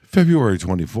February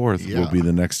 24th Yeah. will be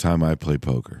the next time I play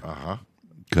poker. Uh-huh.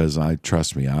 Because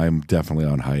trust me, I'm definitely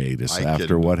on hiatus after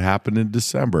can- what happened in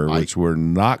December, which we're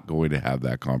not going to have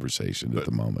that conversation at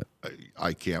the moment.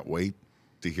 I can't wait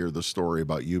to hear the story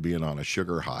about you being on a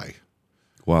sugar high.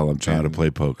 While I'm trying to play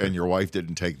poker. And your wife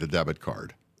didn't take the debit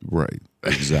card. Right,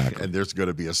 exactly. And there's going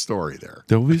to be a story there.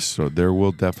 There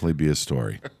will definitely be a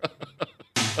story.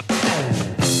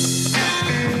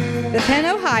 The Penn,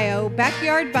 Ohio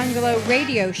Backyard Bungalow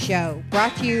Radio Show,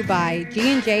 brought to you by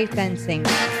G&J Fencing.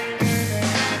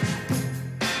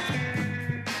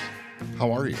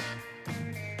 How are you?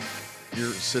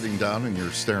 You're sitting down and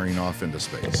you're staring off into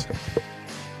space.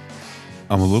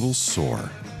 I'm a little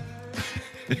sore.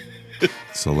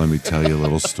 So let me tell you a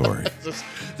little story.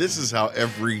 This is how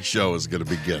every show is going to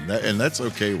begin, and that's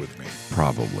okay with me.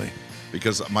 Probably.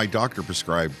 Because my doctor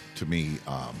prescribed to me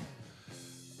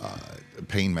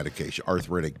pain medication,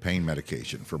 arthritic pain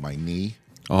medication for my knee.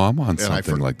 Oh, I'm on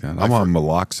something like that. I'm on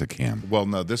meloxicam. Well,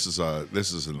 no, this is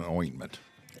an ointment.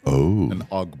 Oh. An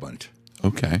augment.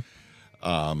 Okay.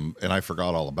 And I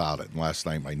forgot all about it. And last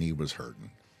night my knee was hurting,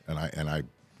 and I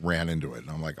ran into it, and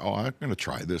I'm like, oh, I'm going to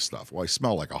try this stuff. Well, I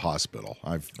smell like a hospital.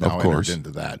 I've now entered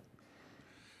into that.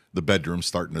 The bedroom's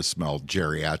starting to smell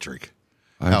geriatric.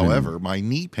 However, my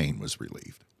knee pain was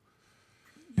relieved.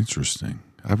 Interesting.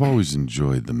 I've always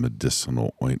enjoyed the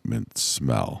medicinal ointment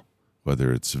smell,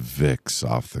 whether it's Vicks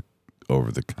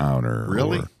over the counter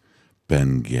or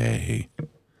Bengay.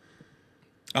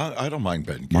 I don't mind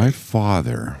Bengay. My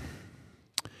father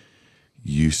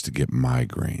used to get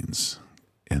migraines,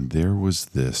 and there was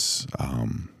this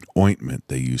ointment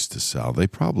they used to sell. They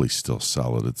probably still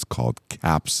sell it. It's called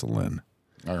Capsulin.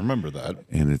 I remember that.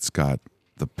 And it's got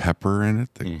the pepper in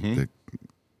it, the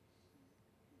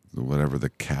whatever the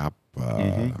cap.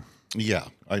 Yeah,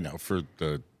 I know, for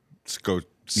the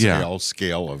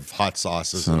scale of hot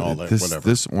sauces and all that, whatever.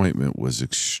 This ointment was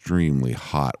extremely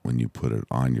hot when you put it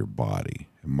on your body.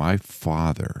 And my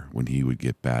father, when he would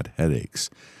get bad headaches,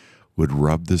 would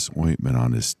rub this ointment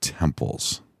on his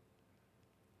temples.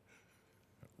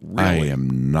 Really? I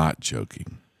am not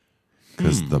joking.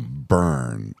 Because the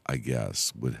burn, I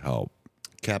guess, would help.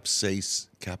 Capsaicin.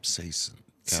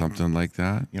 Something like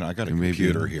that. You know, I got a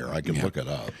computer here. I can look it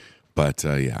up. But,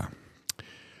 yeah.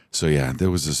 So, yeah,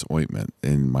 there was this ointment.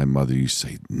 And my mother used to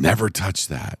say, never touch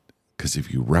that. Because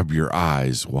if you rub your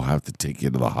eyes, we'll have to take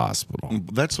you to the hospital.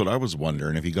 That's what I was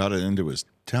wondering. If he got it into his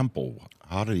temple,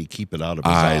 how did he keep it out of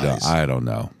his eyes? I don't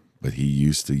know. But he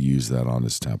used to use that on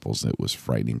his temples, and it was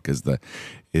frightening because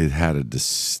it had a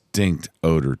distinct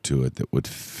odor to it that would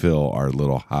fill our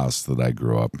little house that I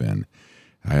grew up in.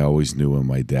 I always knew when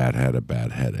my dad had a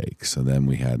bad headache. So then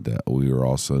we were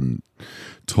also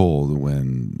told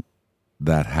when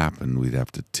that happened, we'd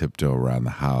have to tiptoe around the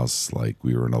house like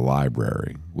we were in a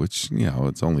library, which,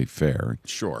 it's only fair.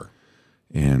 Sure.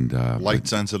 And light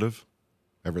sensitive?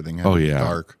 Everything had to be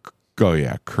dark? Oh,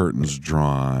 yeah. Curtains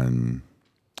drawn.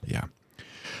 Yeah.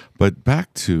 But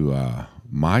back to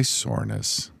my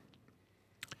soreness.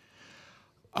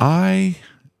 I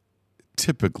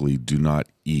typically do not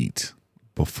eat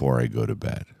before I go to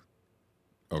bed.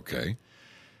 Okay.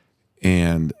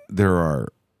 And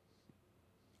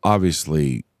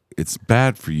obviously, it's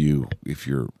bad for you if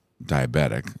you're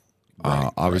diabetic.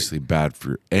 Obviously bad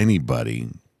for anybody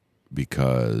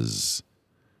because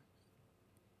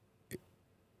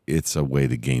it's a way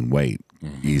to gain weight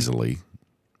easily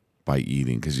by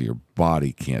eating, because your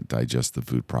body can't digest the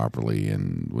food properly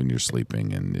and when you're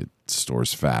sleeping, and it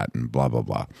stores fat and blah, blah,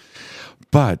 blah.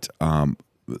 But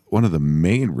one of the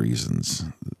main reasons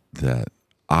that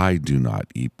I do not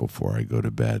eat before I go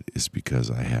to bed is because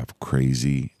I have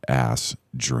crazy ass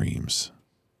dreams.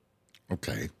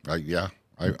 Okay.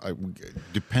 I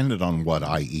depended on what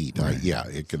I eat.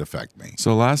 It could affect me.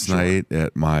 So last night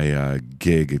at my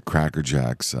gig at Cracker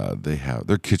Jack's,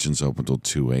 their kitchen's open till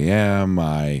 2 a.m.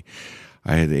 I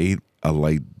had ate a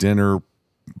light dinner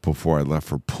before I left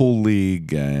for pool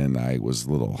league, and I was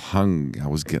I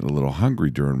was getting a little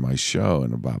hungry during my show,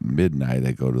 and about midnight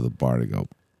I go to the bar to go,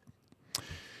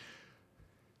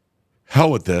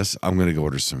 hell with this. I'm going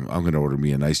to order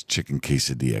me a nice chicken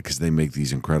quesadilla, because they make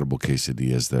these incredible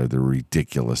quesadillas there. They're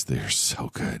ridiculous. They're so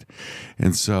good.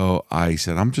 And so I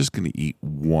said, I'm just going to eat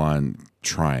one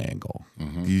triangle.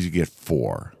 You get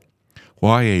 4.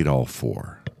 Well, I ate all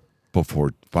 4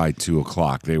 by 2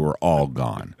 o'clock. They were all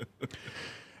gone.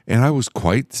 And I was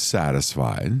quite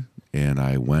satisfied. And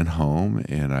I went home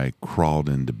and I crawled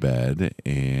into bed,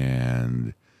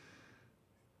 and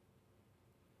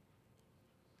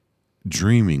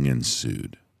dreaming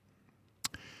ensued.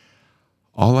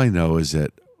 All I know is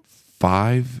at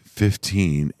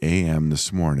 5:15 a.m.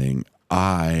 this morning,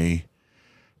 I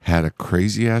had a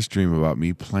crazy-ass dream about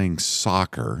me playing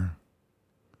soccer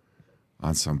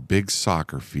on some big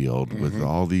soccer field with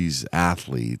all these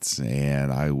athletes,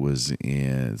 and I was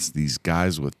in these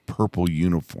guys with purple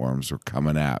uniforms were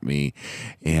coming at me,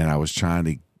 and I was trying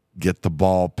to get the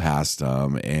ball past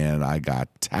them, and I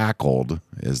got tackled,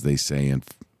 as they say in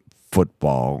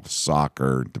football,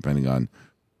 soccer, depending on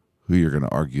who you're going to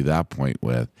argue that point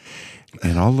with.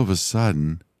 And all of a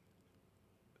sudden,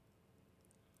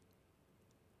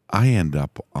 I end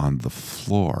up on the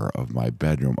floor of my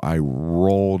bedroom. I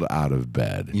rolled out of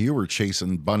bed. You were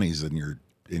chasing bunnies in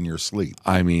your sleep.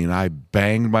 I mean, I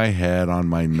banged my head on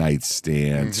my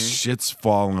nightstand. Shit's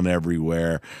falling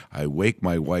everywhere. I wake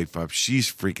my wife up. She's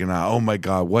freaking out. Oh my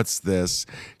God, what's this?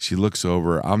 She looks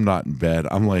over. I'm not in bed.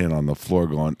 I'm laying on the floor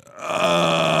going,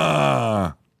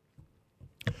 ah.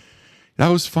 That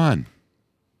was fun.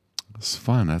 It was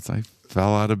fun. I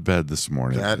fell out of bed this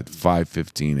morning at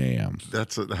 5:15 a.m.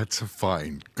 That's a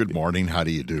fine. Good morning. How do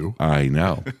you do? I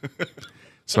know.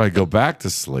 So I go back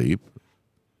to sleep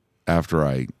after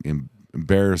I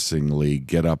embarrassingly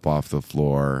get up off the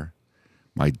floor.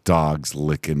 My dog's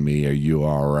licking me. Are you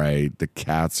all right? The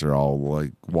cats are all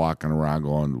like walking around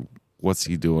going, what's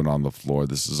he doing on the floor?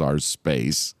 This is our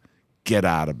space. Get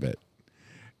out of it.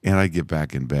 And I get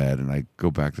back in bed and I go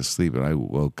back to sleep, and I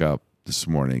woke up this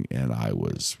morning and I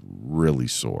was really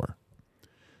sore.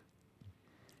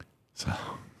 So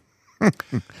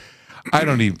I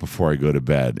don't eat before I go to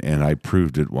bed, and I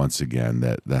proved it once again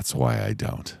that's why I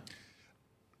don't.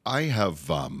 I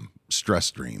have stress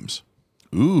dreams.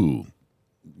 Ooh.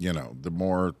 You know, the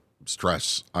more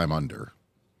stress I'm under,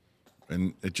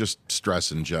 and it just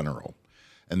stress in general.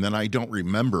 And then I don't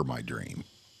remember my dream.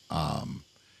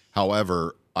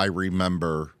 However, I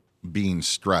remember being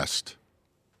stressed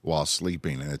while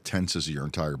sleeping, and it tenses your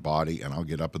entire body, and I'll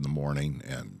get up in the morning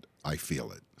and I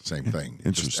feel it. Same thing.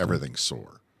 Just everything's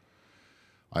sore.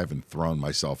 I haven't thrown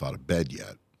myself out of bed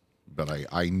yet, but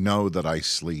I know that I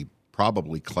sleep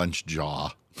probably clenched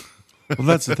jaw. Well,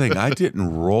 that's the thing. I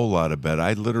didn't roll out of bed.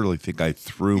 I literally think I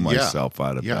threw myself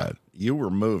out of bed. You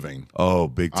were moving. Oh,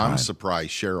 big time. I'm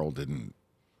surprised Cheryl didn't.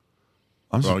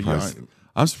 I'm surprised.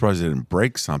 I'm surprised I didn't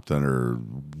break something, or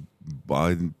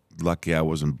I'm lucky I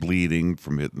wasn't bleeding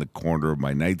from hitting the corner of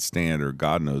my nightstand, or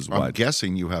God knows what. I'm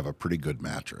guessing you have a pretty good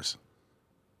mattress.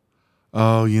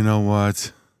 Oh, you know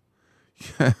what?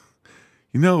 Yeah.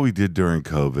 You know what we did during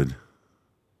COVID?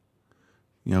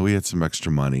 You know, we had some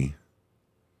extra money.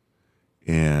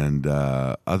 And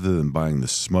other than buying the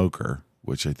smoker,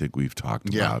 which I think we've talked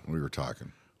about. Yeah, we were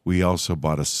talking. We also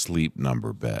bought a sleep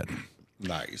number bed.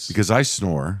 Nice. Because I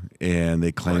snore, and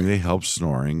they claim they help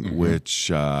snoring, which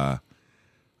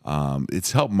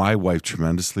it's helped my wife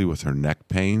tremendously with her neck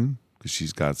pain, because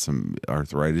she's got some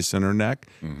arthritis in her neck.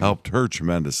 Helped her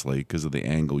tremendously because of the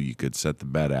angle you could set the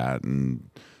bed at and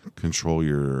control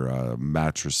your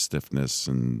mattress stiffness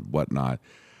and whatnot.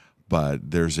 But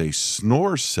there's a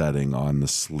snore setting on the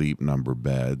sleep number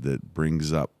bed that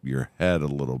brings up your head a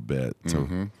little bit.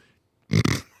 So,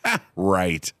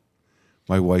 right.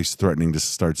 My wife's threatening to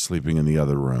start sleeping in the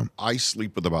other room. I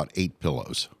sleep with about 8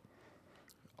 pillows,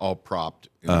 all propped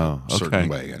in a certain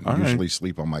way, and usually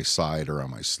sleep on my side or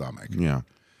on my stomach. Yeah.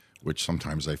 Which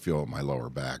sometimes I feel at my lower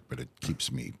back, but it keeps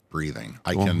me breathing.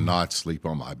 I cannot sleep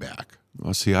on my back.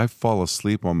 Well, see, I fall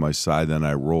asleep on my side, then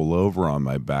I roll over on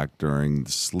my back during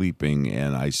the sleeping,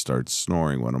 and I start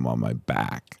snoring when I'm on my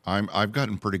back. I've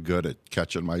gotten pretty good at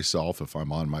catching myself if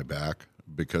I'm on my back,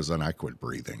 because then I quit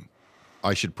breathing.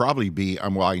 I should probably be.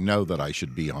 I know that I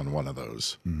should be on one of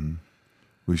those.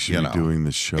 We should be doing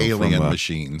the show alien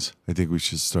machines. I think we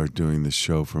should start doing the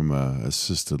show from a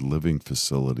assisted living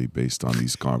facility based on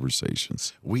these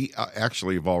conversations. We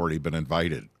actually have already been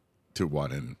invited to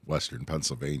one in Western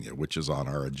Pennsylvania, which is on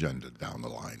our agenda down the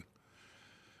line.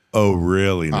 Oh,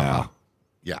 really now?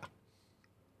 Yeah.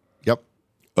 Yep.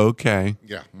 Okay.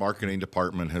 Yeah. Marketing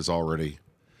department has already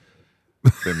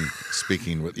been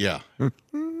speaking with,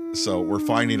 So we're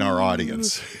finding our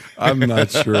audience. I'm not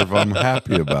sure if I'm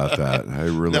happy about that.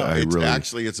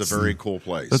 Actually, it's a very cool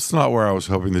place. That's not where I was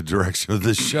hoping the direction of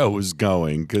the show was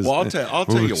going. Because I'll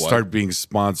tell you what. Start being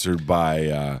sponsored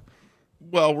by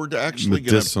we're actually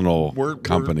medicinal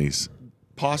companies.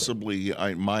 Possibly,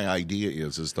 my idea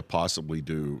is to possibly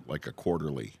do like a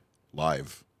quarterly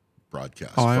live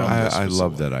broadcast. Oh, I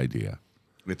love that idea.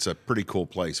 It's a pretty cool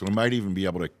place. We might even be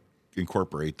able to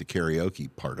incorporate the karaoke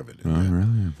part of it. Really?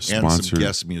 And some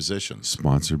guest musicians.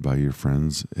 Sponsored by your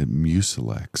friends at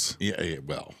Mucilex. Yeah,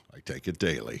 well, I take it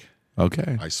daily.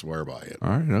 Okay. I swear by it. All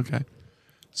right, okay.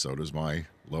 So does my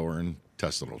lower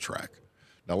intestinal tract.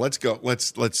 Now let's go.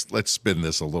 Let's spin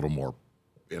this a little more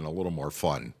in a little more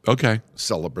fun,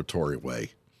 celebratory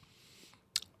way.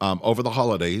 Over the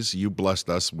holidays, you blessed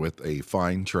us with a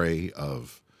fine tray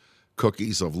of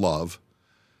cookies of love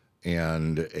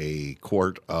and a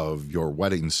quart of your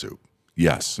wedding soup.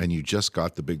 Yes. And you just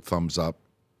got the big thumbs up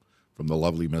from the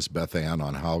lovely Miss Beth Ann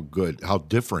on how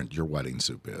different your wedding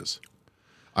soup is.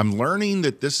 I'm learning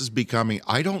that this is becoming,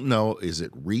 I don't know, is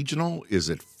it regional? Is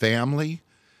it family?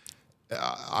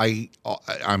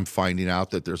 I'm finding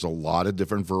out that there's a lot of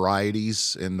different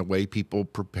varieties in the way people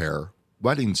prepare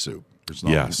wedding soup. There's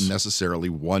not necessarily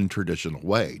one traditional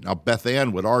way. Now, Beth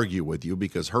Ann would argue with you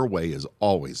because her way is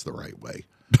always the right way.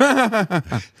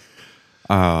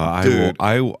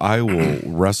 I will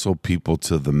wrestle people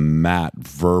to the mat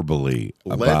verbally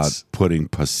about putting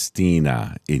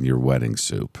pastina in your wedding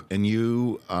soup. And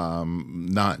you,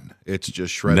 none. It's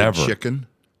just shredded chicken.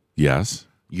 Yes.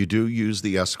 You do use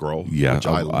the escarole, which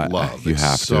I love. You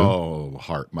have so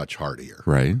much heartier.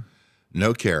 Right.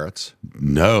 No carrots.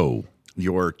 No.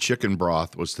 Your chicken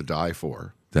broth was to die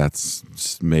for.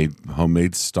 That's made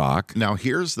homemade stock. Now,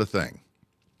 here's the thing.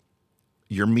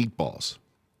 Your meatballs.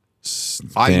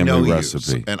 Family I know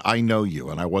recipe. You, and I know you,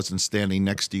 and I wasn't standing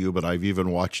next to you, but I've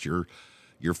even watched your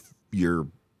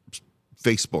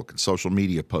Facebook and social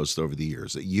media posts over the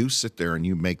years that you sit there and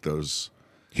you make those.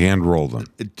 Hand roll them.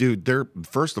 Dude,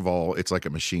 first of all, it's like a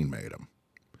machine made them.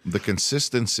 The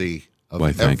consistency of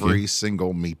every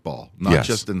single meatball, not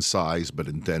just in size, but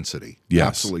in density. Yes.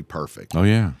 Absolutely perfect. Oh,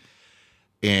 yeah.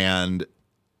 And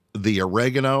the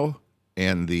oregano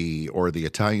and the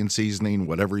Italian seasoning,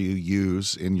 whatever you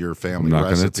use in your family I'm not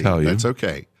recipe, going to tell you. That's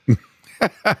okay.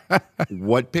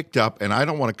 What picked up, and I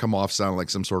don't want to come off sounding like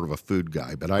some sort of a food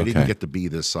guy, but I didn't get to be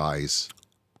this size,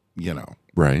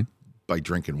 right, by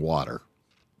drinking water.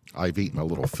 I've eaten a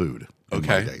little food in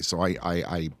my day, so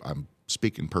I'm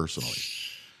speaking personally.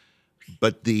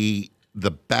 But the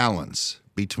balance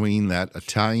between that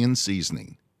Italian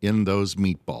seasoning in those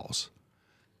meatballs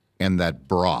and that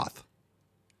broth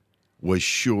was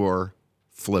sure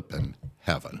flippin'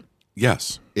 heaven.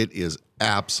 Yes. It is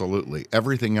absolutely.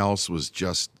 Everything else was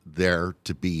just there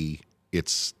to be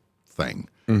its thing.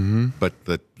 Mm-hmm. But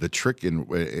the trick in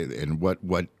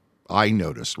what I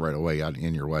noticed right away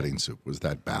in your wedding soup was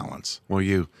that balance.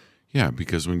 Well,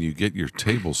 because when you get your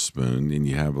tablespoon and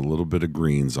you have a little bit of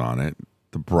greens on it,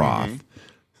 the broth,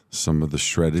 some of the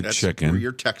shredded chicken. Where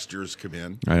your textures come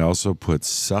in. I also put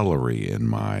celery in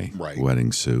my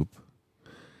wedding soup.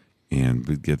 And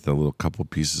we'd get the little couple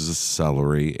pieces of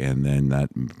celery and then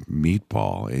that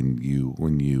meatball. And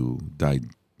when you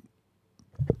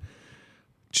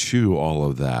chew all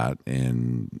of that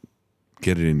and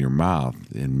get it in your mouth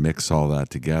and mix all that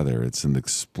together, it's an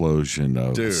explosion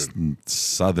of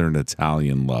Southern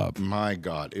Italian love. My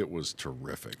God, it was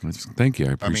terrific. Thank you.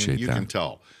 I appreciate that. You can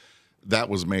tell that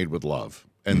was made with love.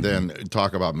 And then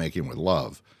talk about making with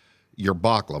love. Your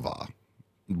baklava.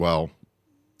 Well,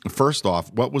 first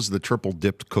off, what was the triple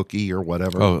dipped cookie or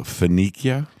whatever? Oh,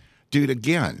 Finikia? Dude,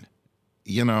 again,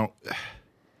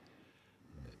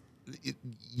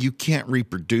 you can't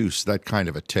reproduce that kind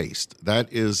of a taste.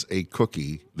 That is a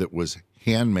cookie that was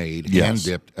handmade, hand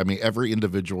dipped. I mean, every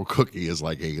individual cookie is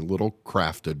like a little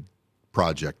crafted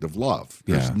project of love.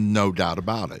 There's no doubt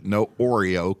about it. No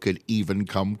Oreo could even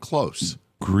come close.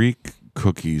 Greek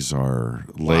cookies are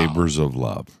labors of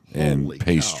love. And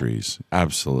pastries,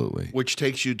 absolutely. Which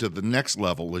takes you to the next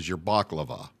level is your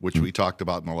baklava, which we talked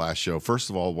about in the last show. First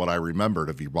of all, what I remembered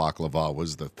of your baklava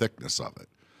was the thickness of it.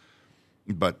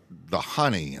 But the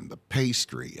honey and the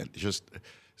pastry and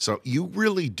so you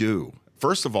really do.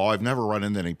 First of all, I've never run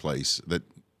into any place that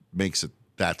makes it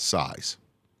that size.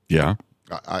 Yeah.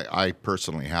 I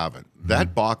personally haven't.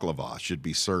 That baklava should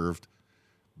be served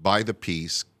by the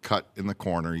piece, cut in the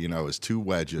corner, as two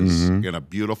wedges in a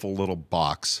beautiful little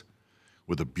box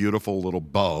with a beautiful little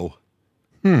bow.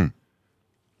 It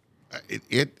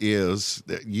is,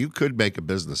 you could make a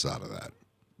business out of that.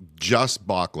 Just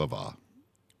baklava.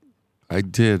 I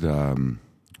did a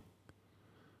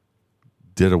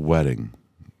wedding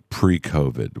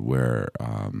pre-COVID where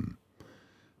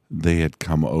they had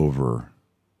come over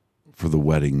for the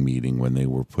wedding meeting when they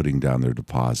were putting down their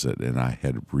deposit, and I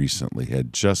had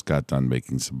just got done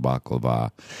making some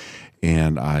baklava,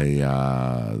 and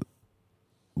I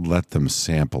let them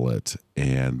sample it,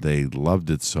 and they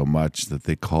loved it so much that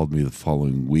they called me the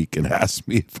following week and asked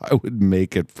me if I would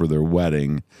make it for their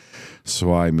wedding.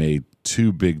 So I made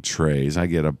 2 big trays. I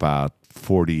get about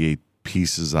 48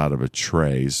 pieces out of a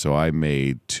tray, so I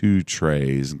made 2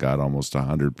 trays and got almost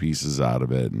 100 pieces out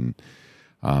of it, and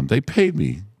they paid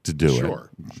me to do Sure.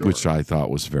 which I thought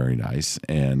was very nice.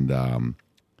 And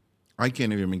I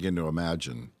can't even begin to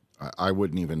imagine. I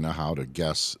wouldn't even know how to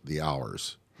guess the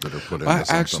hours that are put into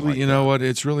something actually, like you know what?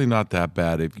 It's really not that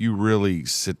bad. If you really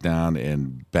sit down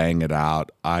and bang it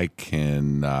out, I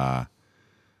can.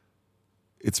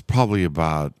 It's probably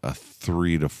about a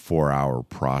 3 to 4 hour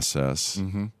process.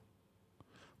 Mm-hmm.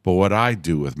 But what I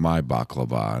do with my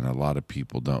baklava, and a lot of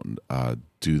people don't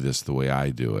do this the way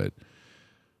I do it,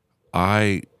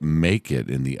 I make it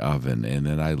in the oven and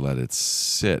then I let it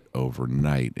sit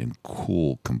overnight and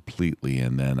cool completely.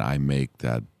 And then I make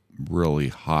that really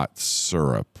hot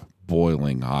syrup,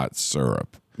 boiling hot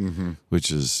syrup,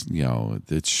 which is,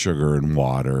 it's sugar and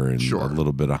water and a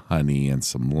little bit of honey and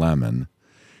some lemon.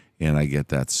 And I get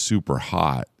that super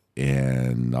hot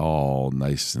and all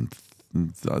nice and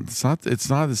it's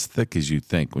not as thick as you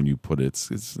think when you put it.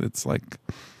 It's like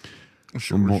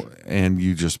more, and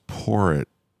you just pour it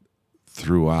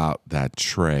throughout that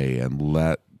tray and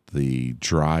let the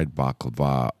dried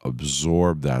baklava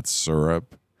absorb that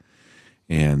syrup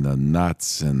and the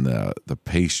nuts and the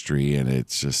pastry, and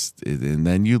and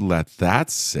then you let that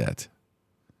sit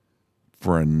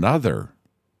for another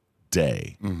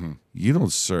day. You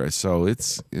don't serve, so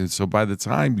by the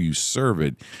time you serve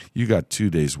it, you got 2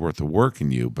 days worth of work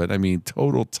in you. But I mean,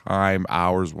 total time,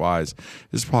 hours wise,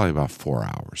 is probably about 4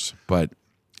 hours. But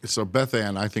so Beth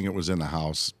Ann, I think it was in the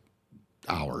house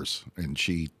hours, and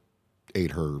she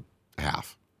ate her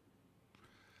half,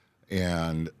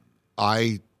 and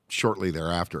I shortly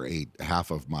thereafter ate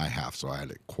half of my half, so I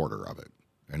had a quarter of it,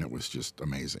 and it was just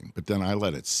amazing. But then I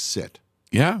let it sit,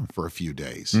 for a few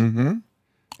days.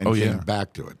 And came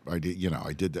back to it. I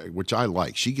did that, which I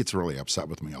like. She gets really upset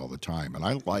with me all the time.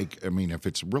 And if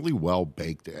it's really well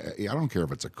baked, I don't care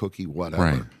if it's a cookie, whatever.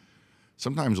 Right.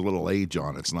 Sometimes a little age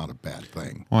on it's not a bad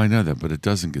thing. Well, I know that, but it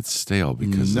doesn't get stale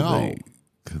because of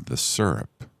the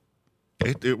syrup.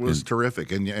 It was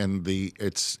terrific. And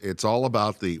it's all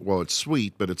about it's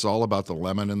sweet, but it's all about the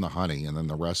lemon and the honey, and then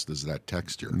the rest is that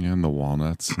texture. Yeah, and the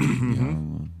walnuts.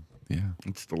 Yeah.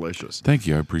 It's delicious. Thank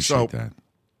you. I appreciate that.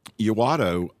 You ought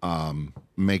to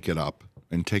make it up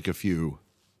and take a few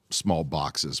small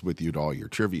boxes with you to all your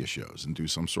trivia shows and do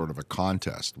some sort of a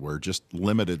contest where just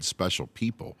limited special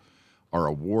people are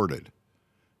awarded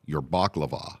your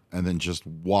baklava, and then just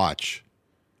watch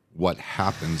what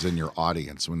happens in your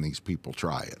audience when these people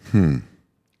try it.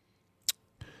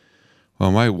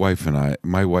 Well, my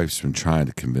wife's been trying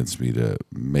to convince me to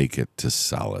make it to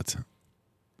sell it.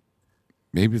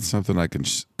 Maybe it's something I can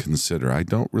consider. I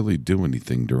don't really do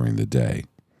anything during the day.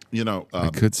 I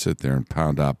could sit there and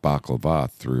pound out baklava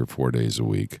 3 or 4 days a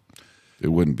week. It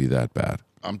wouldn't be that bad.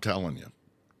 I'm telling you.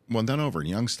 Well, then over in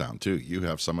Youngstown, too, you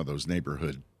have some of those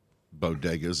neighborhood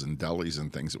bodegas and delis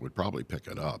and things that would probably pick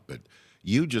it up. But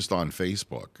you just on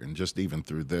Facebook and just even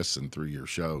through this and through your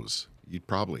shows, you'd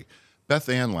probably... Beth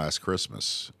Ann last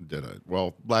Christmas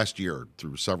last year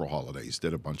through several holidays,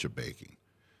 did a bunch of baking.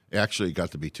 It actually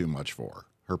got to be too much for her.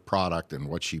 Her product and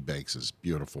what she bakes is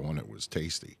beautiful, and it was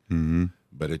tasty.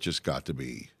 But it just got to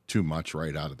be too much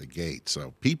right out of the gate.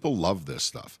 So people love this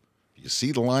stuff. You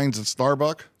see the lines at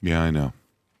Starbucks? Yeah, I know.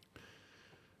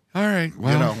 All right.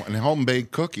 Well, and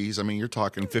home-baked cookies, you're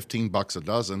talking $15 a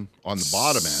dozen on the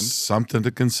bottom end. Something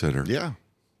to consider. Yeah.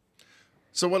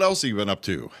 So what else have you been up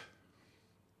to?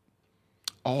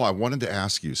 Oh, I wanted to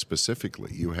ask you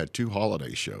specifically. You had 2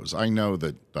 holiday shows. I know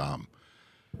that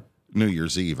New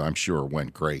Year's Eve, I'm sure,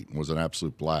 went great and was an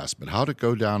absolute blast. But how'd it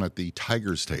go down at the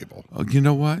Tiger's Table? You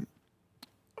know what?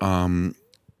 I'm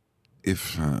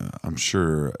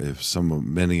sure if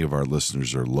many of our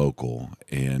listeners are local,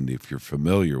 and if you're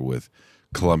familiar with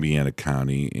Columbiana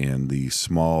County and the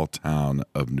small town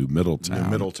of New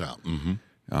Middletown.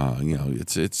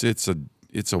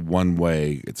 It's a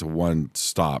one-way, it's a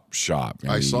one-stop shop.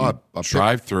 I saw a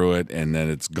drive through it, and then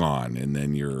it's gone, and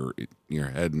then you're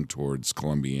heading towards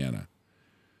Columbiana.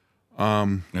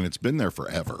 And it's been there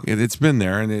forever. It's been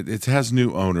there, and it has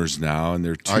new owners now, and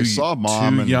they're two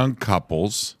young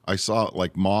couples. I saw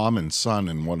mom and son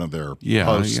in one of their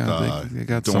posts they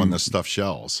got doing the stuffed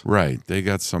shells. Right. They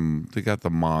got the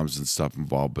moms and stuff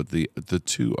involved, but the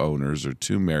 2 owners are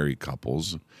 2 married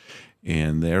couples,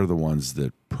 and they're the ones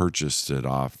that purchased it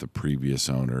off the previous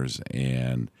owners,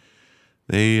 and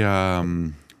they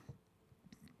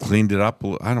cleaned it up.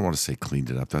 I don't want to say cleaned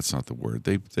it up. That's not the word.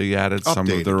 They added some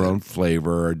of their own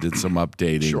flavor, or did some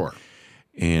updating. Sure.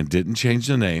 And didn't change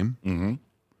the name.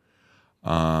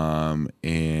 I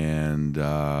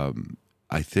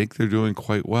think they're doing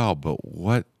quite well. But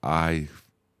what I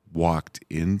walked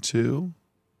into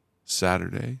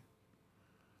Saturday,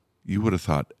 you would have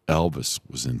thought Elvis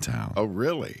was in town. Oh,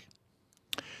 really?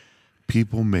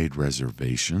 People made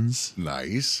reservations.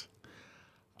 Nice.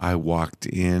 I walked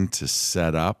in to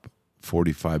set up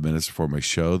 45 minutes before my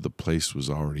show. The place was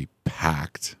already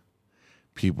packed.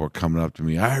 People are coming up to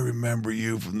me. I remember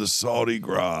you from the Salty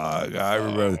Grog. I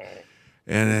remember,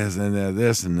 and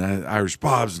this and that, Irish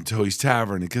Bob's and Toey's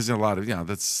Tavern, because a lot of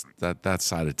that's that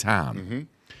side of town.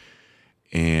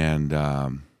 And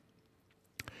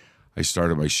I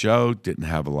started my show. Didn't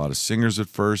have a lot of singers at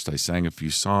first. I sang a few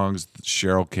songs.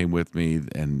 Cheryl came with me,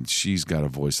 and she's got a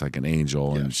voice like an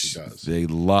angel. Yeah, and she does. They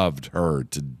loved her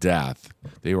to death.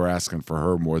 They were asking for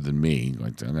her more than me.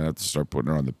 Like, I'm gonna have to start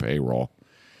putting her on the payroll.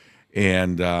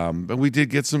 And but we did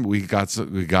get some. We got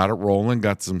it rolling.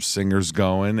 Got some singers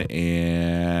going.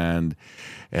 And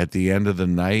at the end of the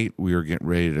night, we were getting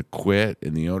ready to quit.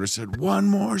 And the owner said, "One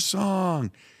more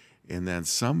song." And then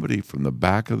somebody from the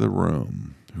back of the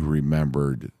room who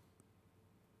remembered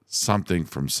something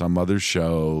from some other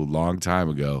show long time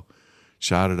ago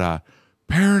shouted out,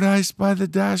 "Paradise by the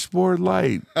Dashboard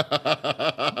Light."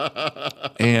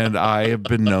 And I have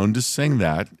been known to sing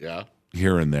that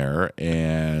here and there.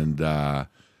 And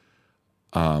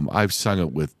I've sung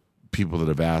it with people that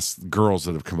have asked, girls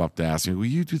that have come up to ask me, "Will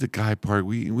you do the guy part?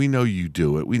 We know you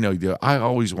do it. We know you do it." I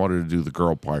always wanted to do the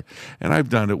girl part, and I've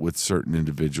done it with certain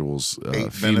individuals,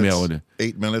 female.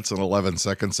 8 minutes and 11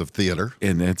 seconds of theater,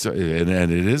 and it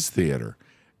is theater.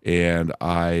 And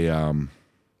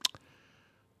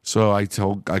so I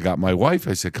got my wife.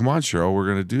 I said, "Come on, Cheryl, we're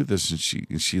going to do this,"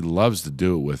 and she loves to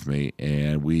do it with me,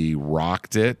 and we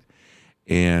rocked it.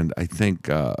 And I think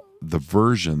the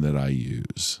version that I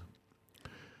use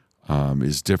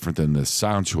is different than the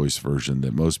Sound Choice version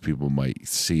that most people might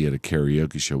see at a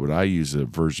karaoke show. But I use a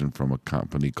version from a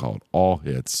company called All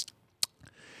Hits.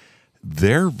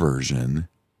 Their version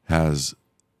has,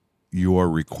 you are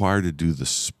required to do the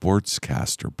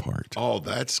sportscaster part. Oh,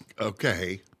 that's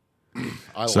okay.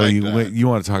 So you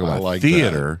want to talk about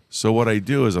theater. So what I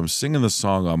do is I'm singing the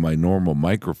song on my normal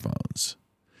microphones.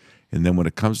 And then when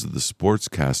it comes to the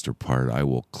sportscaster part, I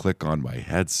will click on my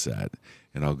headset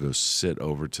and I'll go sit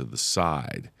over to the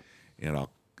side and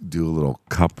I'll do a little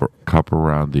cup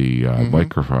around the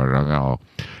microphone. And I'll go,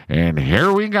 "And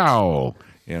here we go."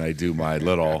 And I do my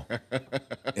little,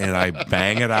 and I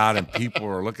bang it out, and people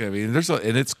are looking at me. And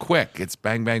and it's quick. It's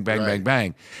bang, bang, bang, bang,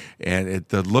 bang. And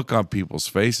the look on people's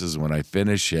faces when I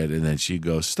finish it, and then she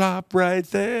goes, "Stop right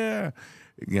there."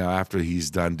 After he's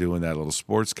done doing that little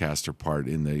sportscaster part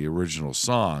in the original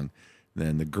song,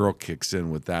 then the girl kicks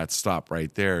in with that "stop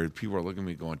right there." People are looking at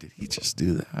me going, "Did he just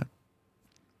do that?"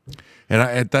 And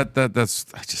I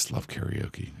just love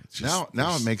karaoke.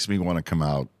 Now it makes me want to come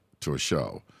out to a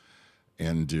show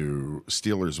and do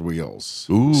Steelers Wheels,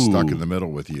 Stuck in the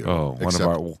Middle with You. Oh,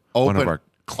 one of our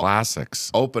classics.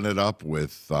 Open it up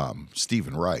with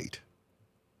Stephen Wright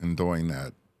and doing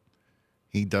that.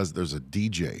 There's a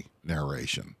DJ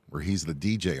narration where he's the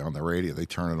DJ on the radio. They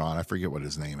turn it on. I forget what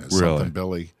his name is. Really? Something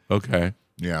Billy. Okay.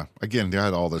 Yeah. Again, they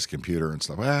had all this computer and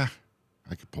stuff. I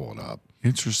could pull it up.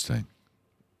 Interesting.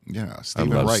 Yeah.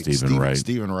 Stephen Wright.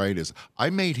 Stephen Wright is,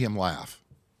 I made him laugh.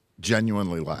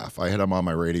 Genuinely laugh. I had him on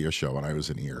my radio show when I was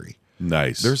in Erie.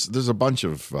 Nice. There's a bunch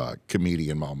of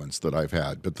comedian moments that I've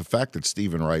had, but the fact that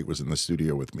Stephen Wright was in the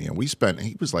studio with me and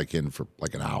he was like in for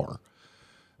like an hour.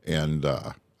 And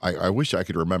I wish I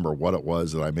could remember what it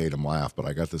was that I made him laugh, but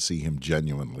I got to see him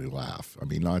genuinely laugh. I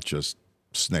mean, not just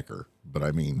snicker, but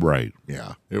I mean, right.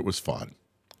 Yeah, it was fun.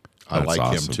 That's I like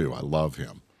awesome. him too. I love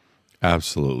him.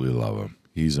 Absolutely love him.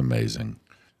 He's amazing.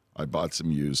 I bought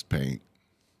some used paint.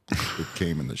 It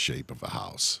came in the shape of a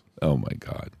house. Oh my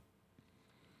God.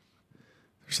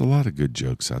 There's a lot of good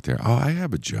jokes out there. Oh, I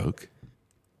have a joke.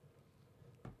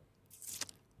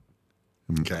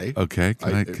 Okay. Okay.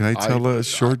 Can I tell a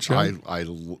short joke?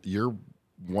 You're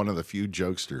one of the few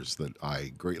jokesters that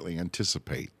I greatly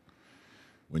anticipate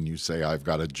when you say I've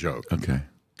got a joke. Okay.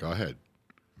 Go ahead.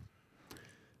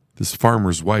 This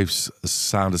farmer's wife's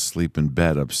sound asleep in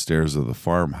bed upstairs of the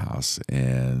farmhouse,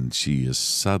 and she is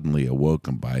suddenly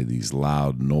awoken by these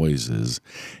loud noises,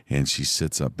 and she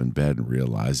sits up in bed and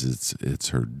realizes it's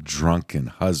her drunken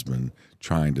husband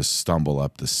trying to stumble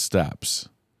up the steps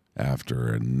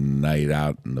after a night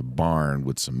out in the barn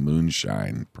with some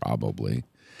moonshine, probably.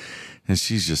 And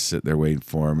she's just sitting there waiting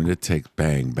for him, and it takes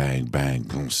bang, bang, bang,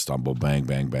 boom, stumble, bang,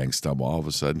 bang, bang, stumble. All of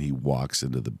a sudden, he walks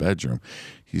into the bedroom.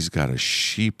 He's got a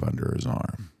sheep under his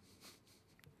arm.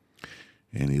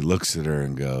 And he looks at her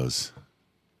and goes,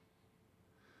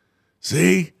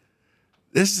 "See?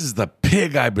 This is the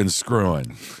pig I've been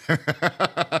screwing."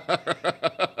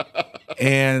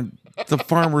 And the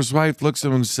farmer's wife looks at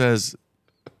him and says,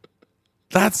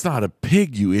 "That's not a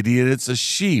pig, you idiot. It's a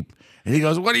sheep." And he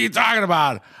goes, what are you talking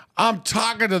about? I'm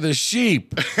talking to the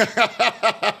sheep.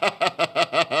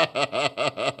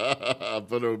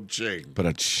 Ba-dum-ching.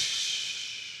 But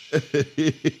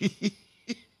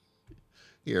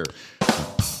Here.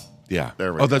 Yeah.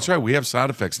 There we go. That's right. We have sound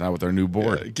effects now with our new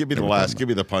board. Give me the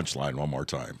punchline one more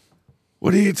time.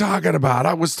 What are you talking about?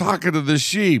 I was talking to the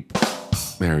sheep.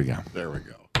 There we go. There we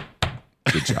go.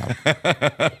 Good job.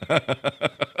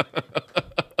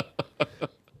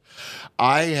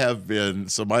 I have been,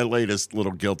 so my latest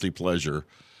little guilty pleasure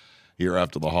here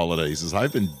after the holidays is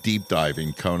I've been deep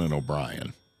diving Conan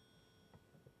O'Brien.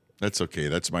 That's okay.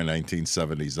 That's my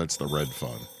 1970s. That's the red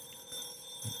phone.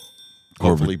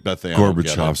 Hopefully Beth Ann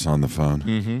Gorbachev's on the phone.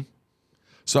 Mm-hmm.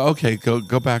 So, okay,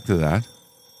 go back to that.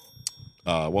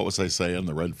 What was I saying?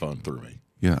 The red phone threw me.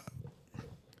 Yeah.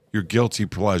 Your guilty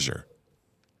pleasure.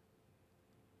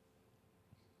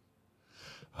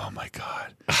 Oh, my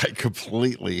God. I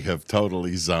completely have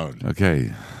totally zoned.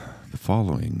 Okay. The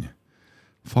following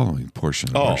portion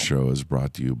of our show is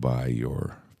brought to you by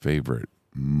your favorite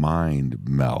Mind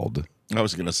Meld. I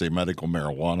was going to say medical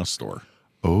marijuana store.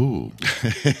 Oh.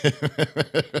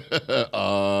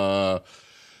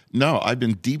 No, I've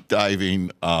been deep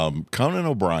diving Conan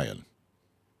O'Brien.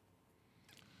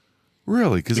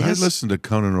 Really? Because I listened to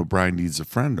Conan O'Brien Needs a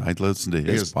Friend. I listened to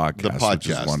his podcast. The podcast which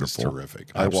is wonderful. is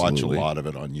terrific. Absolutely. I watch a lot of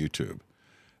it on YouTube.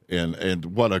 And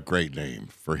what a great name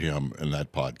for him in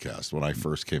that podcast when I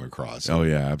first came across it. Oh,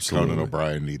 yeah, absolutely. Conan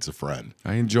O'Brien Needs a Friend.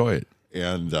 I enjoy it.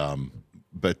 And,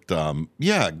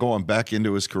 going back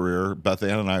into his career, Beth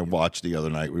Ann and I watched the other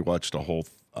night, we watched a whole,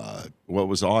 what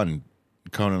was on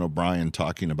Conan O'Brien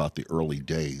talking about the early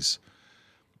days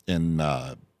and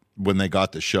when they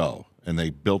got the show and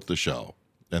they built the show.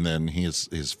 And then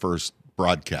his first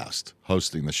broadcast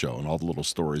hosting the show and all the little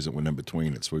stories that went in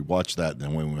between it. So we watched that, and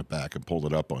then we went back and pulled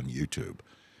it up on YouTube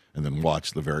and then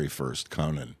watched the very first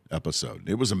Conan episode.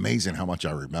 It was amazing how much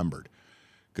I remembered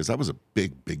because that was a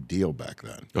big, big deal back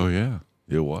then. Oh, yeah,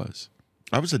 it was.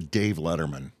 I was a Dave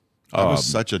Letterman. I was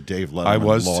such a Dave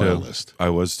Letterman loyalist. I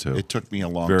was too. It took me a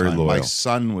long Very time. loyal. My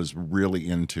son was really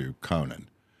into Conan.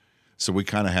 So we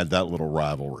kind of had that little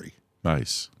rivalry,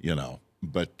 Nice.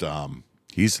 But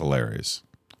He's hilarious.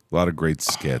 A lot of great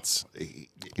skits. A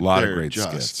lot of great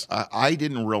skits. I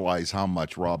didn't realize how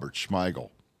much Robert Smigel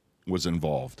was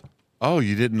involved. Oh,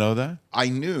 you didn't know that? I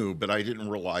knew, but I didn't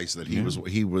realize that he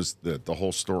was the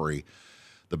whole story,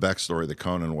 the backstory that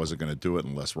Conan wasn't going to do it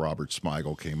unless Robert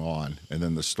Smigel came on. And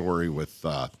then the story with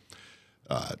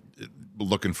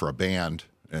looking for a band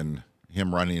and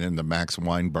him running into Max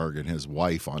Weinberg and his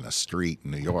wife on a street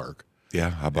in New York.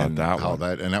 Yeah, how about that one?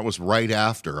 And that was right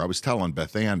after. I was telling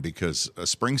Beth Ann because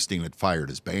Springsteen had fired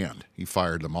his band. He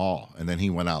fired them all. And then he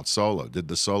went out solo, did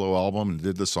the solo album and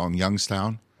did the song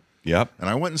Youngstown. Yep. And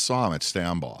I went and saw him at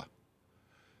Stambaugh.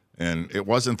 And it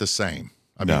wasn't the same.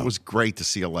 I mean, It was great to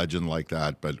see a legend like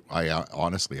that, but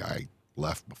I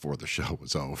left before the show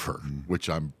was over, which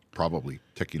I'm probably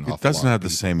ticking off. It doesn't have the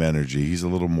same energy. He's a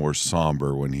little more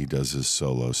somber when he does his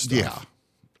solo stuff. Yeah.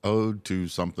 Ode to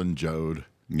something Jode.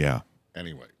 Yeah.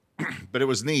 Anyway, but it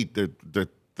was neat to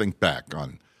think back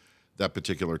on that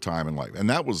particular time in life. And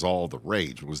that was all the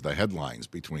rage, was the headlines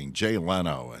between Jay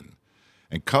Leno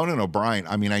and Conan O'Brien.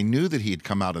 I mean, I knew that he had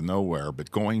come out of nowhere, but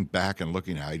going back and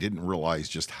looking at it, I didn't realize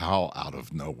just how out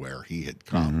of nowhere he had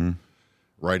come,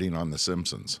 writing on The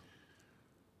Simpsons.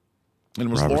 And it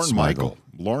was Lorne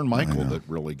Michael that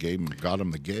really got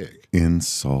him the gig.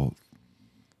 Insult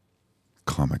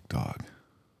comic dog.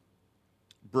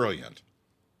 Brilliant.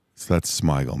 So that's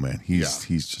Smigel, man. He's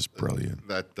just brilliant.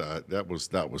 That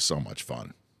was so much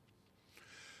fun.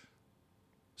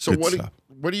 So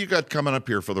what do you got coming up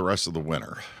here for the rest of the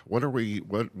winter? What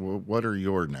are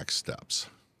your next steps?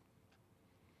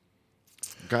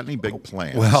 Got any big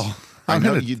plans? Well, I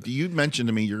know you mentioned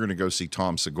to me you're going to go see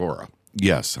Tom Segura.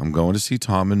 Yes, I'm going to see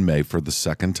Tom in May for the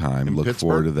second time. Look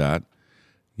forward to that.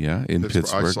 Yeah, in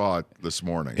Pittsburgh. I saw it this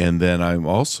morning. And then I'm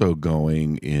also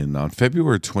going on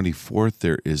February 24th.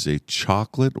 There is a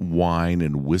chocolate, wine,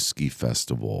 and whiskey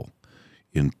festival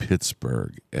in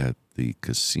Pittsburgh at the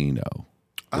casino,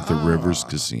 at the Rivers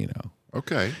Casino.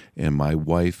 Okay. And my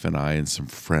wife and I and some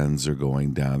friends are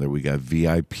going down there. We got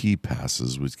VIP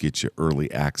passes, which get you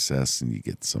early access, and you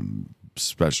get some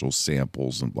special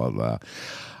samples and blah, blah.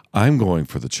 I'm going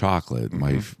for the chocolate.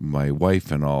 My wife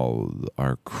and all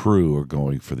our crew are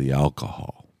going for the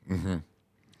alcohol. Mm-hmm.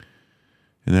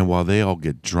 And then while they all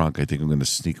get drunk, I think I'm going to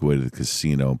sneak away to the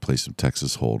casino and play some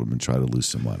Texas Holdem and try to lose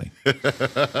some money.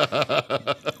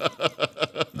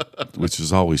 Which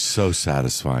is always so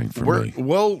satisfying for me.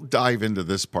 We'll dive into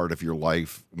this part of your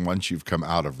life once you've come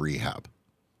out of rehab.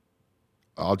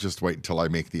 I'll just wait until I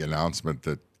make the announcement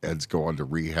that Ed's going to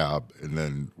rehab, and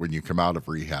then when you come out of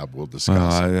rehab, we'll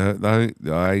discuss it.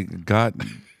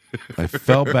 I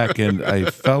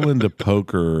fell into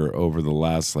poker over the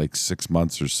last like 6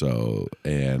 months or so,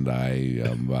 and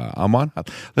I'm on.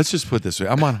 Let's just put it this way: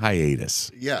 I'm on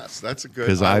hiatus. Yes, that's a good.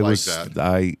 Because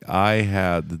that. I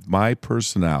had my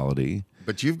personality,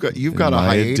 but you've got a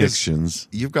hiatus. Addictions.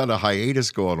 You've got a hiatus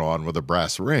going on with a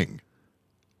brass ring,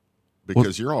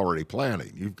 because you're already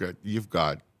planning. You've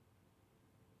got.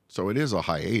 So it is a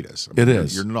hiatus. It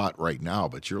is. You're not right now,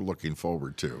 but you're looking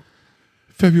forward to.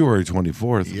 February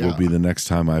 24th will be the next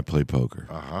time I play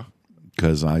poker.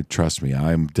 Because trust me,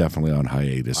 I'm definitely on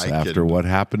hiatus after what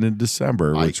happened in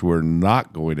December, which we're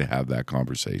not going to have that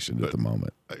conversation at the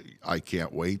moment. I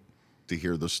can't wait to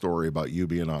hear the story about you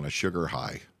being on a sugar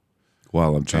high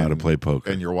while I'm trying to play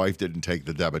poker. And your wife didn't take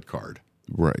the debit card.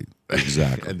 Right,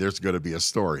 exactly. And there's going to be a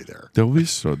story there.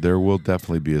 There will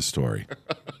definitely be a story.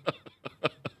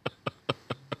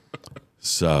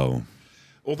 So,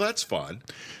 well, that's fun.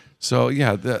 So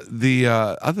yeah, the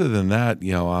other than that,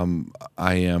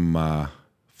 I am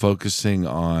focusing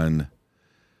on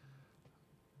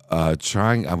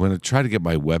trying. I'm going to try to get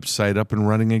my website up and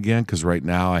running again, because right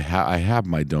now I have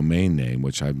my domain name,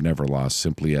 which I've never lost,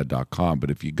 simplyed.com. But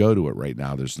if you go to it right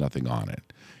now, there's nothing on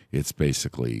it. It's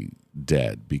basically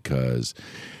dead because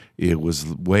it was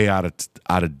way out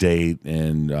of date,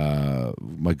 and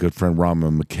my good friend Rama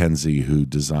McKenzie, who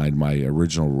designed my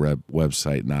original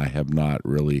website, and I have not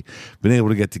really been able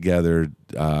to get together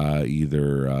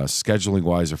either scheduling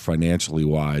wise or financially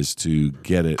wise to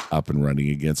get it up and running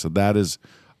again. So that is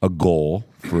a goal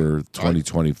for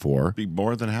 2024. I'd be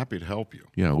more than happy to help you.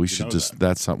 Yeah, we should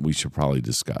that's something we should probably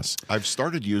discuss. I've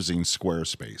started using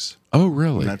Squarespace. Oh,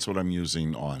 really? And that's what I'm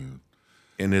using on.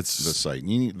 And it's the site.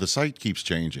 The site keeps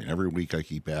changing every week. I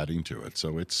keep adding to it,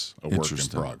 so it's a work in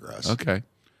progress. Okay,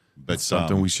 that's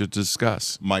something we should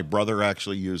discuss. My brother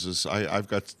actually uses. I've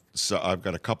got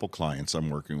a couple clients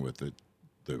I'm working with that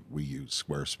we use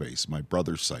Squarespace. My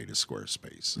brother's site is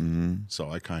Squarespace, so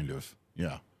I kind of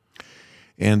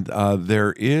And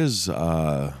there is.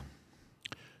 God,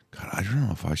 I don't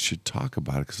know if I should talk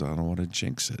about it because I don't want to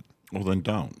jinx it. Well, then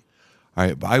don't. All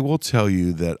right, but I will tell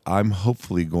you that I'm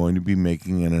hopefully going to be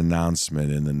making an announcement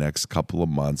in the next couple of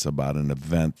months about an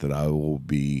event that I will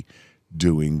be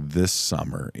doing this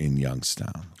summer in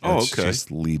Youngstown. Let's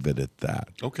just leave it at that.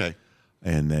 Okay.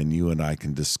 And then you and I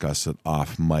can discuss it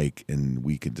off mic, and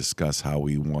we can discuss how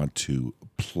we want to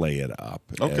play it up.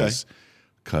 Okay.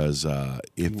 Because I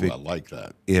like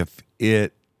that. If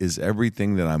it is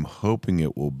everything that I'm hoping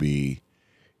it will be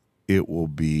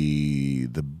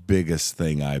the biggest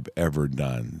thing I've ever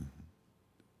done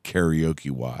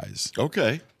karaoke-wise.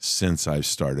 Okay. Since I've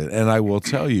started. And I will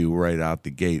tell you right out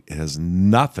the gate, it has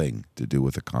nothing to do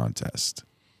with a contest.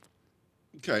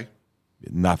 Okay.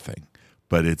 Nothing.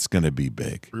 But it's going to be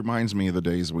big. Reminds me of the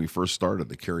days we first started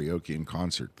the karaoke and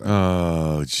concert thing.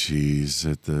 Oh, geez,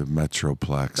 at the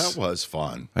Metroplex. That was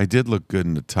fun. I did look good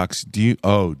in the tux.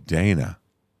 Dana,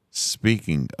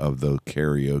 speaking of the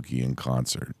karaoke and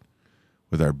concert,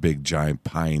 with our big giant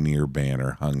Pioneer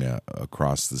banner hung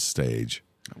across the stage.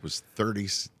 It was 30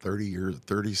 some years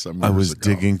ago. I was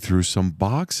digging through some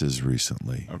boxes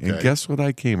recently. Okay. And guess what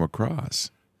I came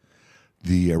across?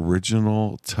 The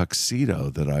original tuxedo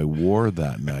that I wore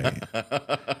that night.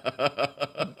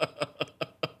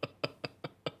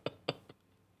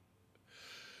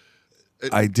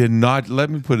 I did not, let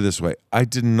me put it this way, I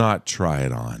did not try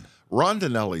it on.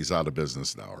 Rondinelli's out of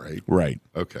business now, right? Right.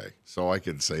 Okay. So I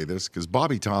can say this because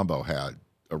Bobby Tombo had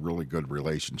a really good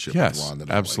relationship with Rondinelli.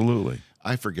 Absolutely.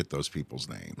 I forget those people's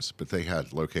names, but they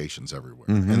had locations everywhere.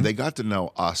 Mm-hmm. And they got to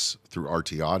know us through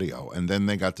RT Audio, and then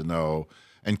they got to know,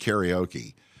 and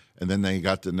karaoke, and then they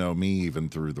got to know me even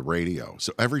through the radio.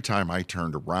 So every time I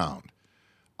turned around,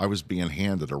 I was being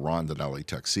handed a Rondinelli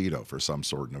tuxedo for some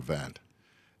sort of event.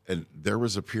 And there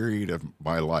was a period of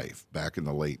my life back in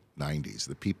the late 90s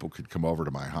that people could come over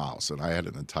to my house, and I had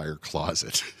an entire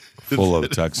closet full of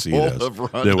tuxedos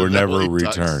that were never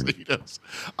returned. Tuxedos.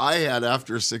 I had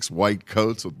After Six white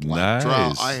coats with black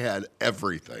trousers. I had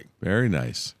everything. Very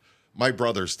nice. My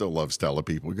brother still loves telling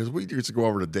people because we used to go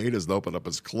over to Data's and open up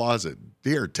his closet.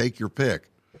 Here, take your pick.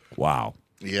 Wow.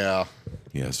 Yeah.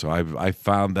 Yeah, so I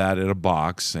found that in a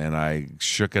box, and I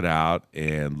shook it out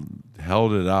and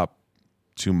held it up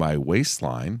to my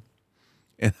waistline,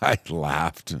 and I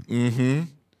laughed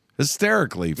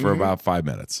hysterically for about 5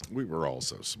 minutes. We were all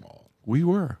so small. We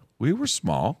were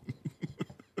small.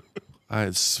 I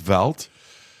svelte.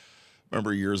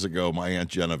 Remember years ago, my Aunt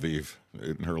Genevieve,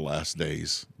 in her last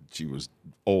days, she was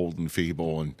old and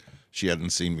feeble, and she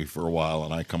hadn't seen me for a while,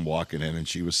 and I come walking in, and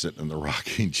she was sitting in the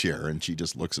rocking chair, and she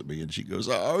just looks at me, and she goes,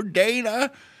 "Oh,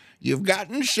 Dana, you've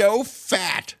gotten so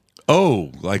fat."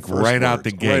 Oh, like right out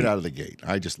the gate. Right out of the gate.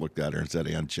 I just looked at her and said,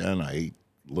 "Aunt Jen, I ate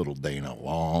little Dana a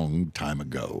long time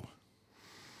ago."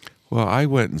 Well, I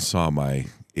went and saw my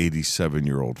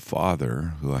 87-year-old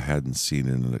father, who I hadn't seen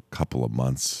in a couple of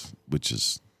months, which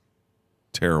is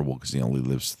terrible because he only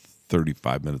lives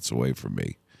 35 minutes away from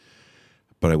me.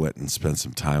 But I went and spent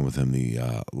some time with him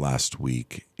the last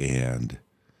week, and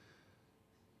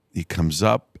he comes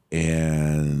up,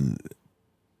 and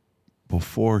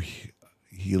before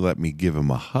he let me give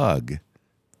him a hug,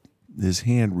 his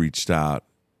hand reached out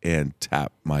and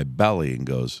tapped my belly and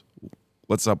goes,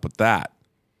 "What's up with that?"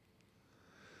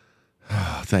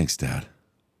 Thanks, Dad.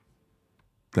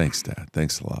 Thanks, Dad.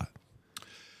 Thanks a lot.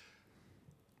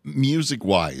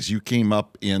 Music-wise, you came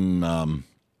up in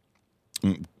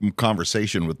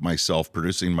conversation with myself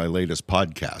producing my latest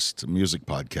podcast, a music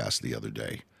podcast, the other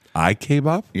day. I came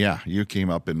up? Yeah, you came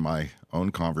up in my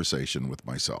own conversation with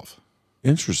myself.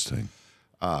 Interesting.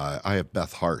 I have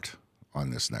Beth Hart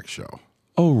on this next show.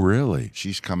 Oh, really?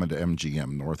 She's coming to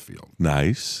MGM Northfield.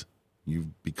 Nice.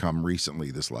 You've become recently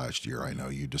this last year, I know,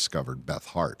 you discovered Beth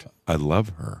Hart. I love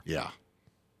her. Yeah.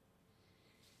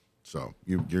 So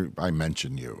I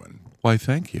mentioned you and why,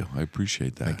 thank you. I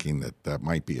appreciate that. Thinking that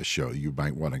might be a show you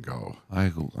might want to go.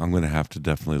 I'm going to have to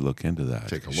definitely look into that.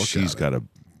 Take a look. She's got an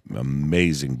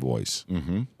amazing voice.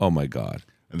 Mm-hmm. Oh my God.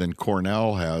 And then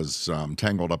Cornell has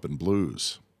Tangled Up in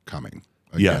Blues coming.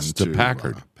 Yes, to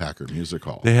Packard. Packard Music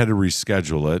Hall. They had to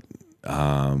reschedule it.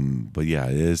 But yeah,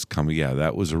 it is coming. Yeah,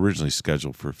 that was originally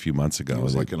scheduled for a few months ago. It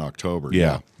was like in October.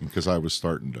 Yeah. Because I was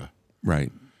starting to.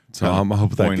 Right. So I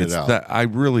hope that gets that. I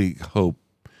really hope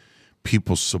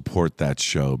people support that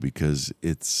show because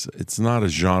it's not a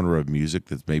genre of music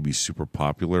that's maybe super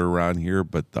popular around here,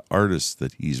 but the artists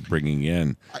that he's bringing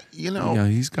in,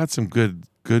 he's got some good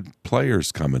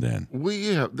players coming in.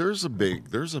 There's a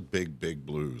big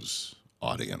blues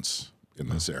audience in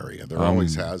this area. There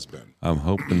always has been. I'm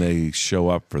hoping they show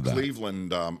up for that.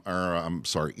 Cleveland,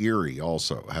 Erie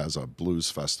also has a blues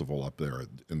festival up there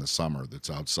in the summer that's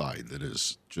outside that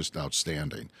is just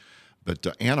outstanding. But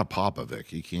Anna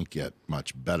Popovic, you can't get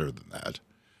much better than that.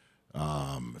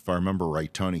 If I remember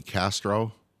right, Tony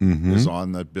Castro is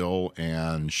on that bill,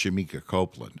 and Shamika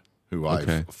Copeland, who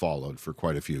I've followed for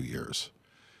quite a few years.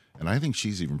 And I think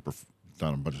she's even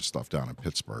done a bunch of stuff down in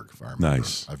Pittsburgh, if I remember.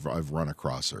 Nice. I've run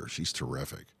across her. She's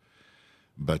terrific.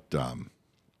 But,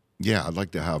 I'd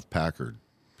like to have Packard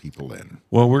people in.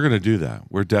 Well, we're going to do that.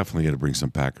 We're definitely going to bring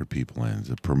some Packard people in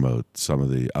to promote some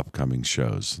of the upcoming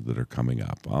shows that are coming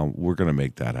up. We're going to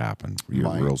make that happen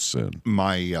real soon.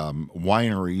 My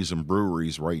wineries and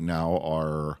breweries right now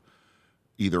are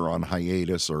either on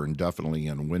hiatus or indefinitely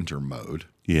in winter mode.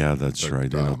 Yeah, that's right.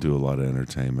 They don't do a lot of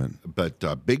entertainment.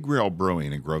 But Big Rail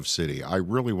Brewing in Grove City, I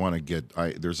really want to get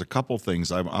there's a couple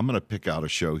things. I'm going to pick out a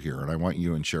show here, and I want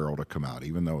you and Cheryl to come out.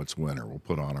 Even though it's winter, we'll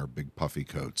put on our big puffy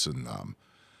coats and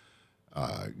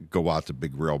go out to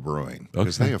Big Rail Brewing.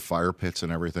 Because they have fire pits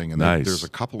and everything. And nice. There's a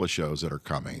couple of shows that are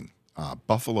coming.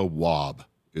 Buffalo Wob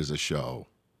is a show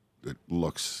that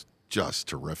looks just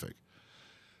terrific.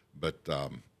 But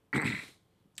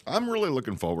I'm really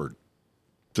looking forward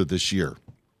to this year.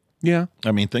 Yeah.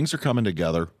 I mean, things are coming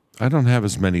together. I don't have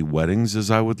as many weddings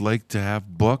as I would like to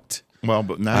have booked. Well,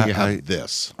 but now you have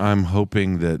this. I'm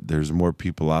hoping that there's more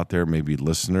people out there, maybe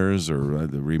listeners, or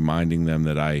reminding them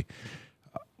that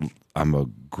I'm a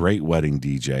great wedding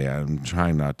DJ. I'm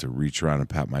trying not to reach around and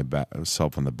pat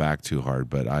myself on the back too hard,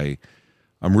 but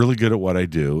I'm really good at what I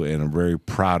do, and I'm very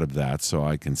proud of that, so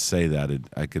I can say that.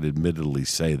 I could admittedly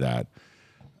say that.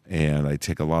 And I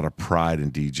take a lot of pride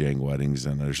in DJing weddings,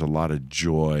 and there's a lot of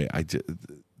joy.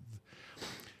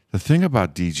 The thing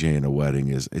about DJing a wedding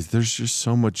is there's just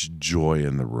so much joy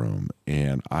in the room,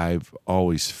 and I've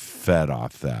always fed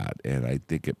off that, and I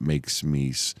think it makes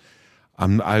me.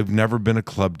 I've never been a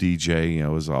club DJ.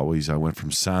 I went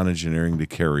from sound engineering to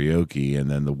karaoke, and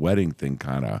then the wedding thing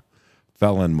kind of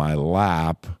fell in my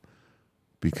lap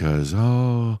because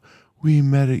we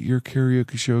met at your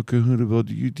karaoke show at Kahunaville.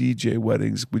 Do you DJ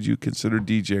weddings? Would you consider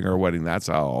DJing our wedding? That's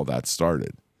how all that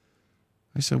started.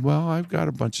 I said, well, I've got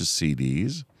a bunch of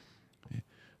CDs.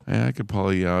 And I could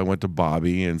probably, I went to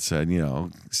Bobby and said,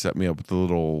 set me up with a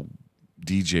little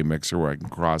DJ mixer where I can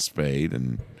crossfade.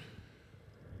 And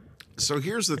so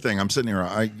here's the thing. I'm sitting here.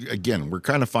 We're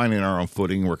kind of finding our own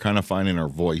footing. We're kind of finding our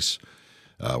voice.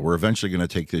 We're eventually going to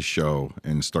take this show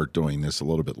and start doing this a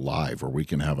little bit live where we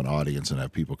can have an audience and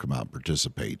have people come out and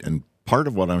participate. And part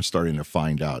of what I'm starting to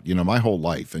find out, my whole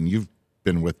life, and you've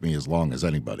been with me as long as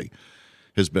anybody,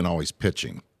 has been always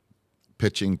pitching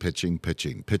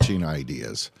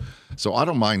ideas. So I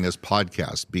don't mind this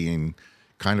podcast being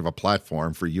kind of a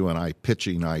platform for you and I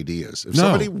pitching ideas. If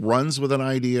somebody runs with an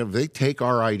idea, if they take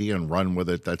our idea and run with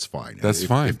it, that's fine. That's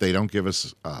fine. If they don't give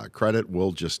us credit,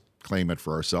 we'll just claim it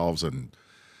for ourselves and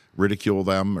ridicule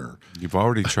them. Or you've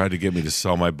already tried to get me to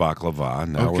sell my baklava.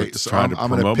 Now we're so trying to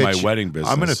promote my wedding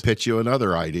business. I'm going to pitch you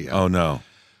another idea. Oh, no.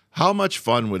 How much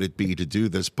fun would it be to do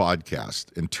this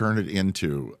podcast and turn it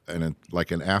into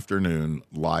like an afternoon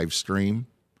live stream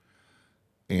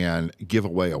and give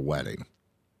away a wedding?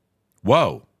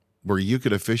 Whoa. Where you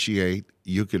could officiate,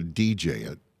 you could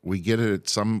DJ it. We get it at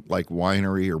some like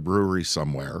winery or brewery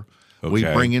somewhere. Okay. We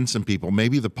bring in some people,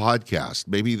 maybe the podcast,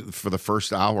 maybe for the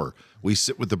first hour, we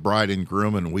sit with the bride and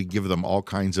groom and we give them all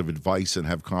kinds of advice and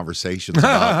have conversations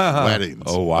about weddings,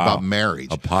 about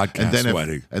marriage. A podcast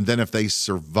wedding. And then if they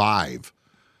survive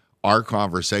our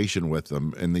conversation with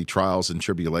them in the trials and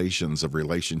tribulations of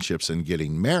relationships and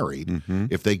getting married,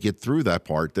 if they get through that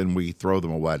part, then we throw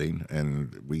them a wedding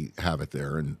and we have it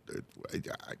there. And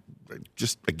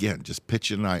just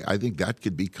pitching, I think that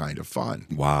could be kind of fun.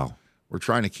 Wow. We're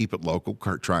trying to keep it local,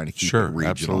 trying to keep it regional.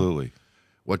 Absolutely.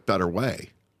 What better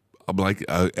way? I'm like,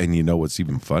 and you know what's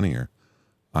even funnier?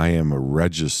 I am a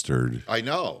registered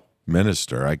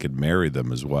minister. I could marry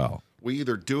them as well. We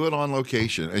either do it on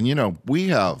location, and we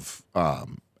have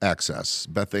access.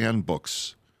 Beth Ann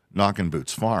books Knockin'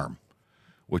 Boots Farm,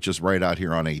 which is right out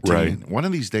here on 18. Right. One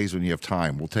of these days when you have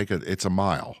time, it's a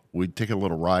mile. We'd take a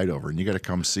little ride over, and you got to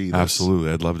come see this.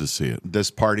 Absolutely. I'd love to see it. This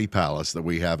party palace that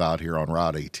we have out here on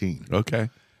Route 18. Okay.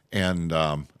 And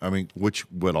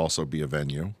which would also be a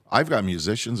venue. I've got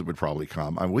musicians that would probably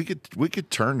come. We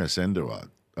could turn this into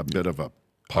a bit of a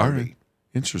party. Right.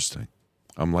 Interesting.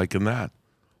 I'm liking that.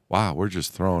 Wow, we're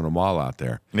just throwing them all out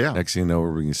there. Yeah. Next thing you know,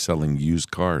 we're going to be selling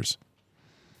used cars.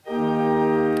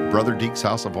 Brother Deke's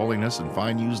House of Holiness and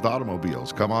Fine Used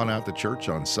Automobiles. Come on out to church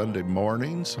on Sunday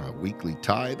mornings. A weekly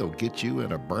tithe will get you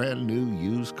in a brand new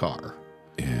used car.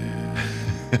 Yeah.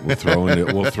 We'll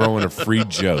throw in a free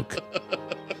joke.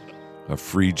 A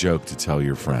free joke to tell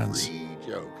your friends. Free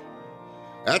joke.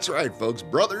 That's right, folks.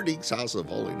 Brother Deke's House of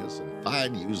Holiness and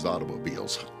Fine Used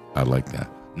Automobiles. I like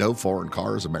that. No foreign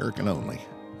cars, American only.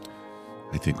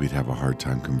 I think we'd have a hard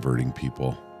time converting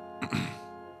people.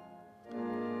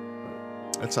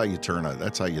 That's how you turn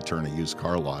a used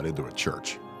car lot into a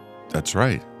church. That's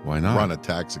right. Why not? Run a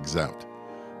tax exempt.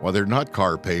 Well, they're not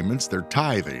car payments, they're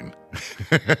tithing.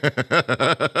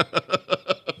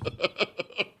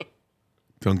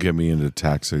 Don't get me into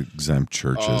tax exempt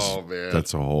churches. Oh, man.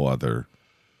 That's a whole other.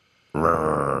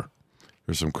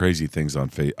 There's some crazy things on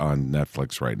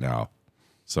Netflix right now.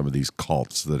 Some of these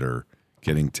cults that are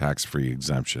getting tax-free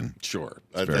exemption. Sure.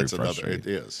 That's another. It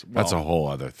is. Well, that's a whole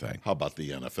other thing. How about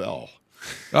the NFL?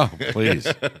 Oh, please.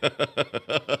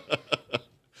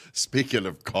 Speaking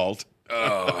of cult.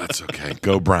 Oh, that's okay.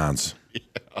 Go Browns.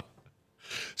 Yeah.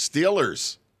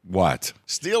 Steelers. What?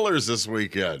 Steelers this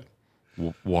weekend.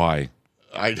 Why?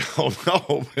 I don't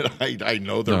know, but I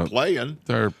know they're playing.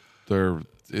 They're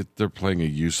playing a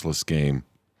useless game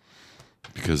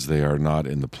because they are not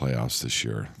in the playoffs this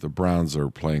year. The Browns are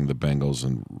playing the Bengals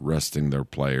and resting their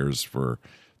players for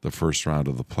the first round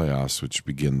of the playoffs, which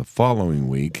begin the following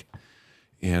week.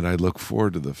 And I look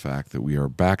forward to the fact that we are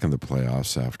back in the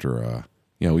playoffs after,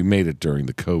 we made it during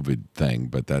the COVID thing,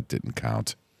 but that didn't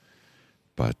count.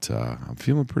 But I'm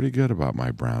feeling pretty good about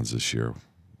my Browns this year.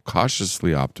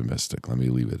 Cautiously optimistic. Let me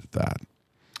leave it at that.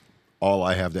 All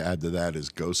I have to add to that is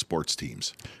go sports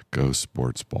teams. Go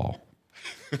sports ball.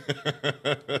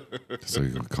 So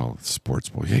you call it sports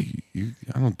ball. Yeah,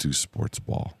 I don't do sports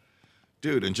ball.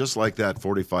 Dude, and just like that,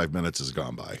 45 minutes has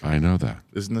gone by. I know that.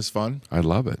 Isn't this fun? I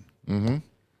love it. Mm-hmm.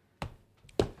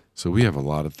 So we have a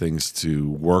lot of things to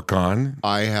work on.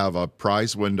 I have a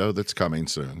prize window that's coming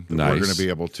soon. That Nice. We're going to be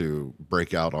able to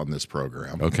break out on this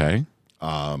program. Okay.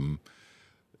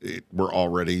 We're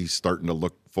already starting to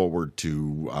look forward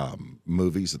to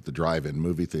movies at the drive-in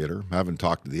movie theater. I haven't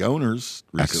talked to the owners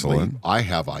recently. Excellent. I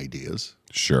have ideas.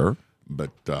 Sure.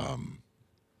 But, I'm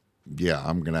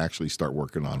going to actually start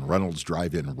working on Reynolds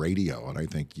Drive-In Radio, and I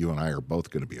think you and I are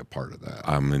both going to be a part of that.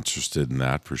 I'm interested in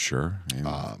that for sure.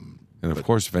 And of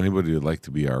course, if anybody would like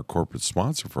to be our corporate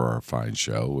sponsor for our fine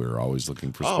show, we're always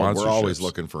looking for sponsorships. We're always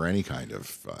looking for any kind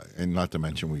of, and not to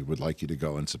mention we would like you to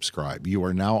go and subscribe. You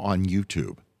are now on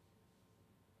YouTube.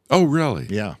 Oh, really?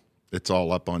 Yeah, it's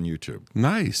all up on YouTube.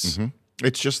 Nice. Mm-hmm.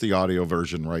 It's just the audio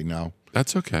version right now.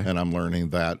 That's okay. And I'm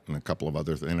learning that and a couple of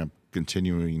other things. And I'm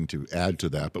continuing to add to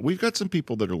that. But we've got some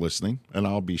people that are listening, and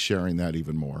I'll be sharing that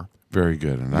even more. Very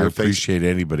good. And I appreciate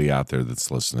anybody out there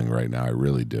that's listening right now. I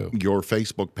really do. Your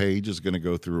Facebook page is going to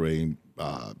go through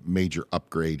a major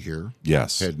upgrade here.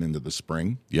 Yes. Heading into the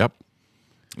spring. Yep.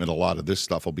 And a lot of this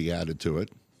stuff will be added to it.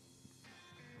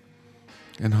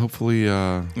 And hopefully...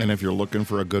 And if you're looking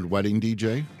for a good wedding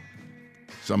DJ,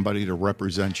 somebody to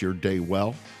represent your day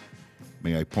well,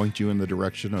 may I point you in the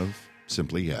direction of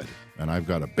Simply Ed. And I've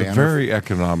got a banner. Very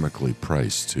economically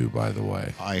priced, too, by the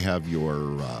way. I have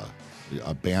your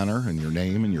a banner and your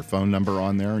name and your phone number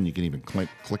on there, and you can even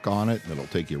click on it, and it'll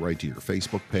take you right to your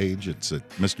Facebook page. It's at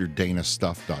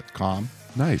MrDanaStuff.com.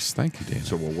 Nice. Thank you, Dana.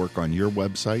 So we'll work on your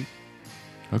website.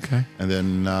 Okay. And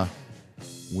then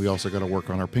we also got to work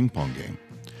on our ping pong game.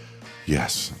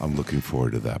 Yes. I'm looking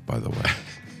forward to that, by the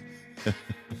way.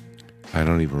 I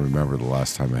don't even remember the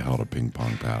last time I held a ping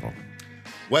pong paddle.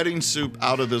 Wedding soup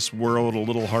out of this world, a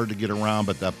little hard to get around,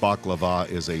 but that baklava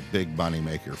is a big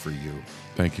moneymaker for you.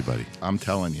 Thank you, buddy. I'm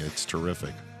telling you, it's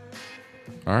terrific.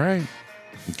 All right.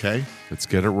 Okay? Let's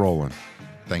get it rolling.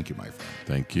 Thank you, my friend.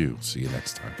 Thank you. See you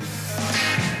next time.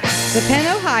 The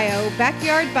Penn, Ohio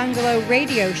Backyard Bungalow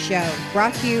Radio Show,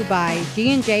 brought to you by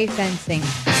G&J Fencing.